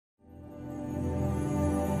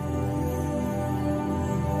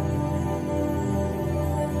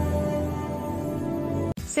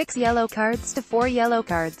6 yellow cards to 4 yellow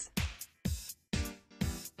cards.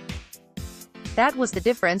 That was the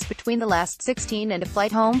difference between the last 16 and a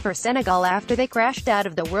flight home for Senegal after they crashed out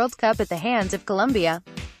of the World Cup at the hands of Colombia.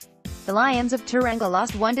 The Lions of Teranga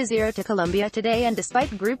lost 1-0 to Colombia today, and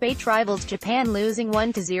despite Group H rivals Japan losing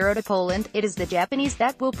 1-0 to Poland, it is the Japanese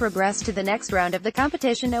that will progress to the next round of the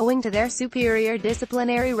competition owing to their superior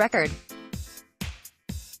disciplinary record.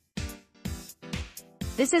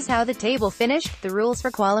 This is how the table finished. The rules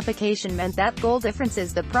for qualification meant that goal difference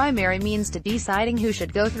is the primary means to deciding who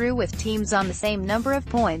should go through with teams on the same number of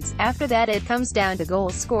points. After that it comes down to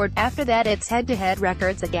goals scored. After that it's head-to-head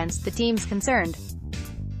records against the teams concerned.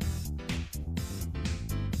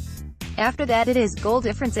 After that it is goal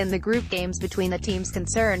difference in the group games between the teams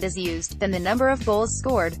concerned is used, then the number of goals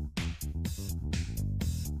scored.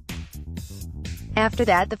 After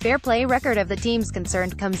that the fair play record of the teams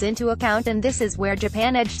concerned comes into account, and this is where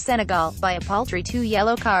Japan edged Senegal by a paltry 2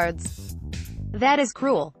 yellow cards. That is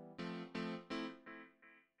cruel.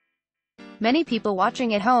 Many people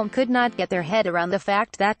watching at home could not get their head around the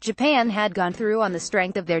fact that Japan had gone through on the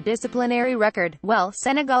strength of their disciplinary record. Well,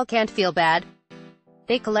 Senegal can't feel bad.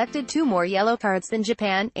 They collected 2 more yellow cards than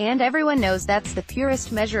Japan, and everyone knows that's the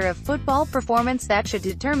purest measure of football performance that should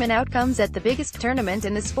determine outcomes at the biggest tournament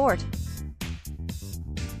in the sport.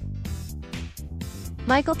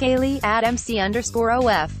 Michael Cayley,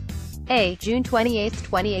 @MC_OF. June 28,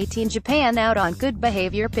 2018. Japan out on good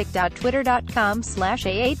behavior.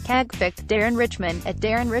 Pic.twitter.com/A8CAGFIC. Darren Richmond,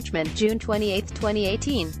 @DarrenRichmond. June 28,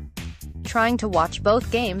 2018. Trying to watch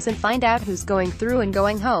both games and find out who's going through and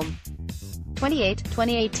going home.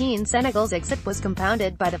 2018 Senegal's exit was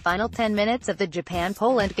compounded by the final 10 minutes of the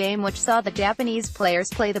Japan-Poland game, which saw the Japanese players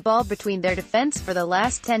play the ball between their defense for the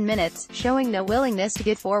last 10 minutes, showing no willingness to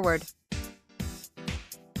get forward.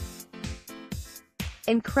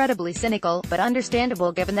 Incredibly cynical, but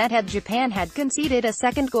understandable given that had Japan had conceded a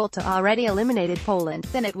second goal to already eliminated Poland,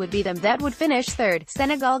 then it would be them that would finish third,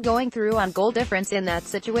 Senegal going through on goal difference in that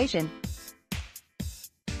situation.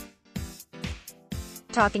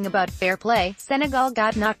 Talking about fair play, Senegal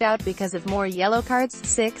got knocked out because of more yellow cards,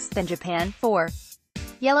 6, than Japan, 4.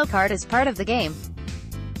 Yellow card is part of the game.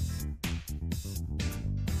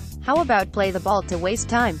 How about play the ball to waste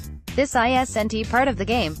time? This isn't part of the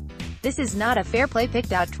game. This is not a fair play.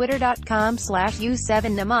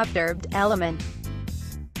 Pic.twitter.com/U7namobserved element.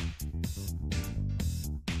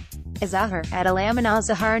 Azahar,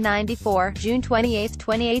 @AlamanAzahar94, June 28,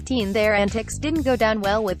 2018. Their antics didn't go down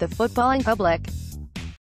well with the footballing public.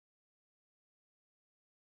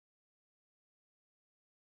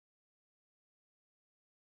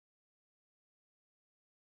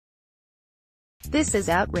 This is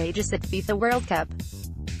outrageous at FIFA World Cup.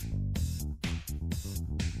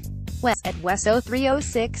 West,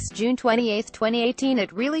 @West0306, June 28, 2018.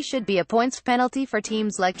 It really should be a points penalty for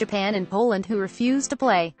teams like Japan and Poland who refuse to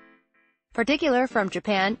play. Particular from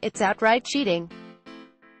Japan, it's outright cheating.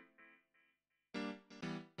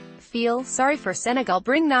 Feel sorry for Senegal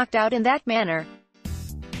being knocked out in that manner.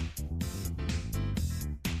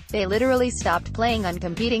 They literally stopped playing and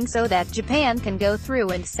competing so that Japan can go through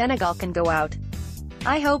and Senegal can go out.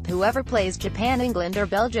 I hope whoever plays Japan, England or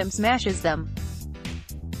Belgium smashes them.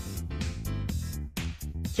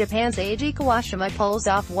 Japan's Eiji Kawashima pulls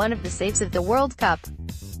off one of the saves of the World Cup.